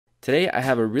Today I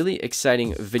have a really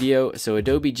exciting video. So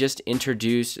Adobe just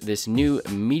introduced this new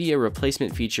media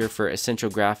replacement feature for Essential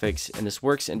Graphics, and this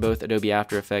works in both Adobe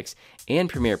After Effects and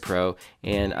Premiere Pro,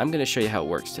 and I'm going to show you how it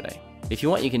works today. If you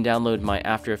want, you can download my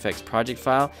After Effects project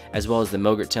file as well as the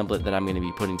MOGRT template that I'm going to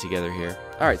be putting together here.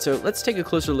 Alright, so let's take a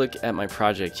closer look at my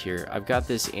project here. I've got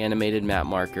this animated map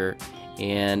marker,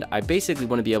 and I basically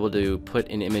want to be able to put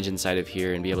an image inside of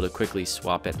here and be able to quickly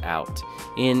swap it out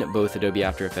in both Adobe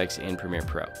After Effects and Premiere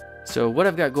Pro. So what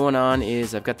I've got going on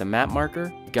is I've got the map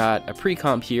marker, got a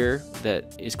pre-comp here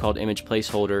that is called image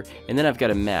placeholder, and then I've got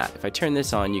a mat. If I turn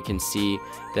this on, you can see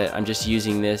that I'm just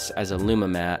using this as a Luma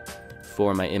mat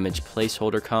for my image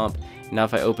placeholder comp. Now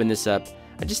if I open this up,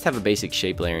 I just have a basic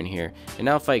shape layer in here. And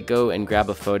now if I go and grab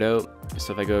a photo,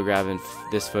 so if I go grab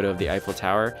this photo of the Eiffel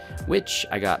Tower, which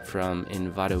I got from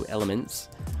Envato Elements,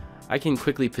 I can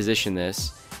quickly position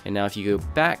this. And now if you go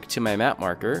back to my map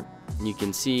marker, you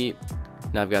can see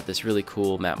now I've got this really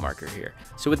cool map marker here.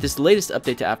 So with this latest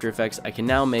update to After Effects, I can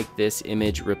now make this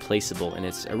image replaceable, and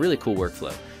it's a really cool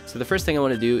workflow. So the first thing I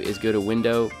want to do is go to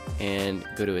Window and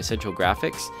go to Essential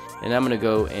Graphics, and I'm going to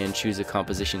go and choose a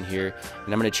composition here,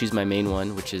 and I'm going to choose my main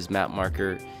one, which is map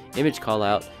marker image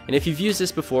callout. And if you've used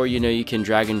this before, you know you can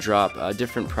drag and drop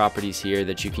different properties here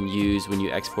that you can use when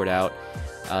you export out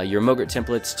your MOGRT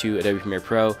templates to Adobe Premiere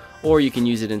Pro, or you can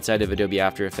use it inside of Adobe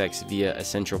After Effects via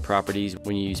Essential Properties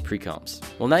when you use pre-comps.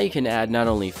 Well, now you can add not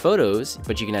only photos,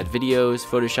 but you can add videos,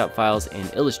 Photoshop files,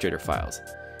 and Illustrator files.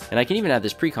 And I can even add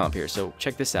this pre-comp here, so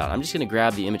check this out. I'm just going to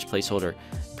grab the image placeholder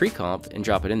pre-comp and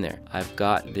drop it in there. I've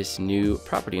got this new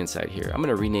property inside here. I'm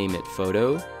going to rename it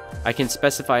Photo. I can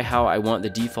specify how I want the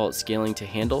default scaling to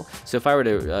handle. So if I were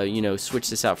to switch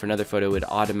this out for another photo, it would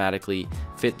automatically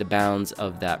fit the bounds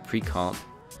of that pre-comp.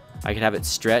 I could have it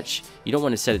stretch. You don't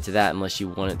want to set it to that unless you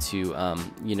want it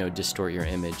to distort your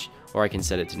image, or I can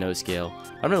set it to no scale.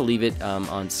 I'm going to leave it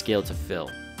on scale to fill.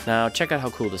 Now check out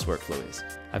how cool this workflow is.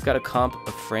 I've got a comp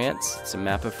of France. It's a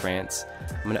map of France.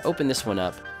 I'm going to open this one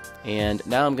up, and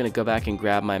now I'm going to go back and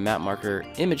grab my map marker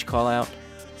image callout,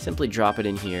 simply drop it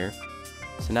in here.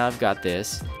 So now I've got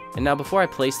this, and now before I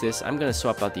place this, I'm going to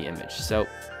swap out the image. So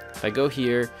if I go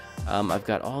here, I've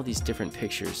got all these different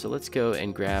pictures. So let's go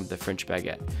and grab the French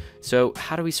baguette. So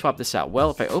how do we swap this out?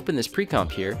 Well, if I open this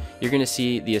pre-comp here, you're going to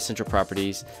see the essential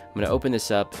properties. I'm going to open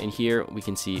this up, and here we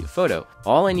can see photo.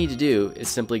 All I need to do is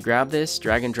simply grab this,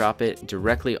 drag and drop it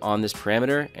directly on this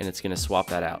parameter, and it's going to swap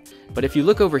that out. But if you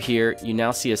look over here, you now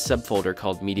see a subfolder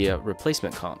called Media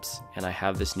Replacement Comps, and I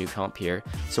have this new comp here.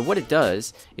 So what it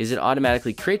does is it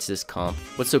automatically creates this comp.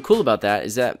 What's so cool about that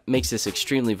is that makes this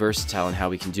extremely versatile in how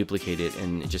we can duplicate it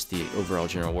in just the overall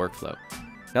general workflow.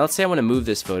 Now let's say I want to move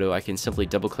this photo. I can simply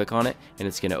double click on it, and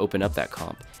it's going to open up that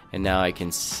comp. And now I can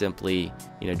simply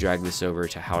drag this over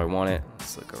to how I want it.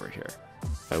 Let's look over here.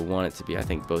 If I want it to be, I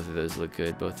think both of those look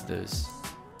good. Both of those,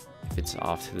 if it's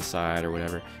off to the side or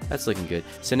whatever, that's looking good.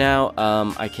 So now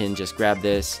I can just grab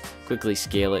this, quickly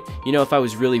scale it. If I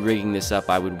was really rigging this up,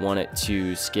 I would want it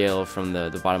to scale from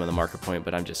the bottom of the marker point,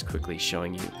 but I'm just quickly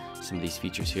showing you some of these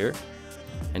features here.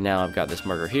 And now I've got this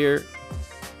marker here.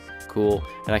 Cool.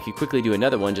 And I can quickly do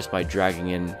another one just by dragging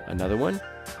in another one.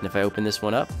 And if I open this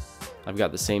one up, I've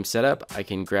got the same setup. I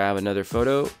can grab another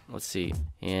photo. Let's see.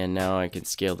 And now I can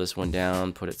scale this one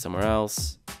down, put it somewhere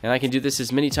else. And I can do this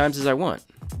as many times as I want.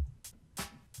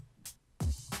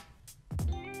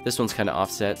 This one's kind of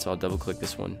offset, so I'll double click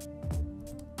this one.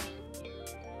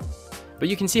 But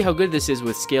you can see how good this is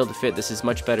with scale to fit. This is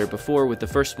much better. Before, with the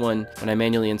first one, when I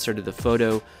manually inserted the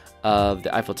photo of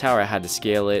the Eiffel Tower, I had to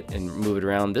scale it and move it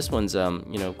around. This one's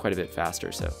quite a bit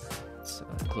faster, so let's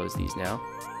close these now.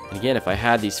 And again, if I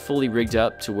had these fully rigged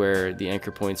up to where the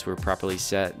anchor points were properly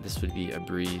set, this would be a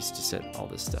breeze to set all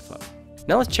this stuff up.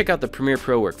 Now let's check out the Premiere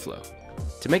Pro workflow.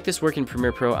 To make this work in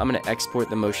Premiere Pro, I'm going to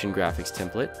export the motion graphics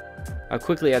template. I'll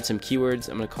quickly add some keywords.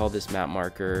 I'm going to call this map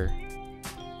marker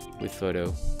with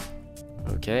photo.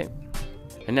 Okay.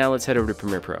 And now let's head over to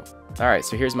Premiere Pro. Alright,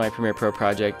 so here's my Premiere Pro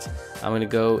project. I'm going to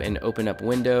go and open up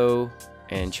Window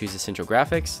and choose Essential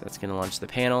Graphics. That's going to launch the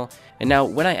panel. And now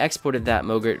when I exported that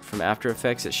MOGRT from After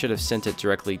Effects, it should have sent it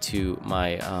directly to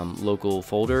my local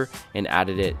folder and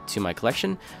added it to my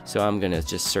collection. So I'm going to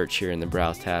just search here in the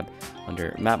Browse tab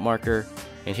under Map Marker.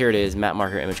 And here it is, Map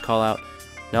Marker Image Callout.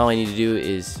 Now all I need to do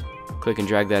is click and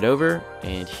drag that over.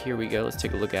 And here we go. Let's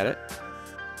take a look at it.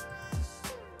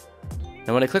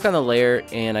 Now when I click on the layer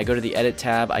and I go to the Edit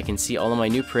tab, I can see all of my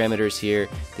new parameters here.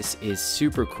 This is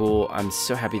super cool. I'm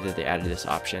so happy that they added this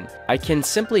option. I can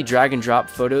simply drag and drop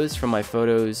photos from my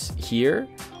photos here,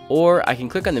 or I can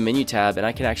click on the menu tab and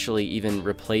I can actually even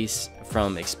replace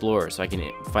from Explorer, so I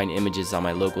can find images on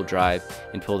my local drive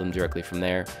and pull them directly from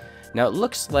there. Now it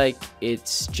looks like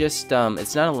it's just,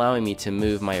 it's not allowing me to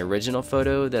move my original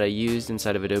photo that I used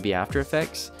inside of Adobe After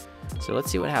Effects. So let's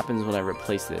see what happens when I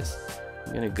replace this.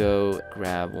 I'm gonna go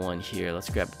grab one here. Let's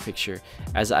grab a picture.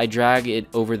 As I drag it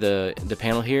over the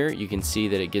panel here, you can see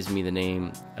that it gives me the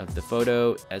name of the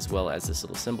photo as well as this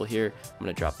little symbol here. I'm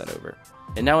gonna drop that over.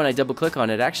 And now when I double click on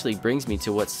it, it actually brings me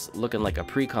to what's looking like a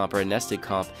pre-comp or a nested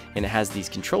comp, and it has these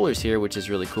controllers here, which is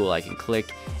really cool. I can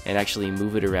click and actually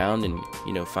move it around and,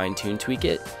 you know, fine-tune, tweak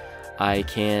it. I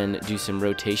can do some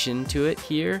rotation to it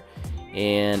here,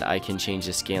 and I can change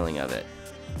the scaling of it.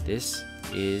 This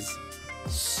is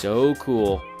so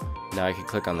cool. Now I can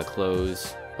click on the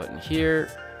close button here,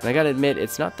 and I gotta admit,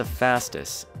 it's not the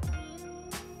fastest.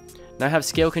 Now I have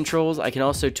scale controls. I can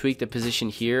also tweak the position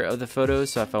here of the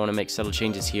photos, so if I want to make subtle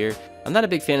changes here. I'm not a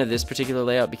big fan of this particular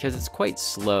layout because it's quite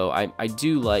slow. I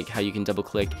do like how you can double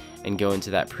click and go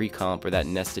into that pre-comp or that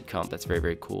nested comp. That's very,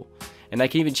 very cool. And I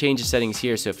can even change the settings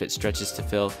here, so if it stretches to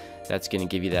fill, that's going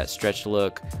to give you that stretched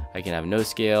look. I can have no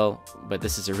scale, but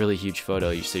this is a really huge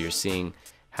photo, so you're seeing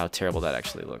how terrible that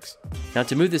actually looks. Now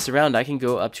to move this around, I can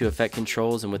go up to effect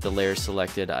controls, and with the layer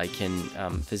selected, I can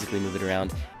physically move it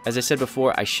around. As I said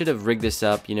before, I should have rigged this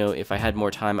up. You know, if I had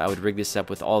more time, I would rig this up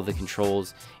with all the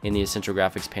controls in the Essential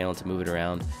Graphics panel to move it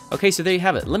around. Okay, so there you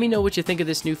have it. Let me know what you think of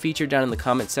this new feature down in the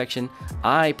comment section.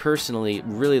 I personally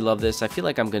really love this. I feel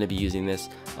like I'm going to be using this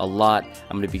a lot.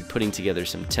 I'm going to be putting together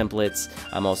some templates.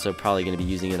 I'm also probably going to be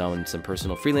using it on some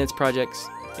personal freelance projects.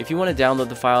 If you want to download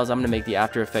the files, I'm going to make the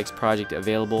After Effects project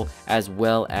available as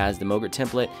well as the MOGRT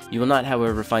template. You will not,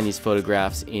 however, find these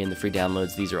photographs in the free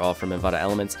downloads. These are all from Envato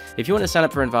Elements. If you want to sign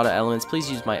up for Envato Elements,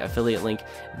 please use my affiliate link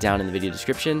down in the video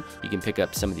description. You can pick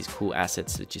up some of these cool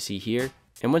assets that you see here.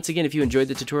 And once again, if you enjoyed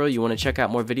the tutorial, you want to check out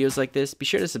more videos like this, be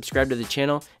sure to subscribe to the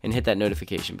channel and hit that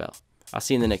notification bell. I'll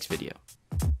see you in the next video.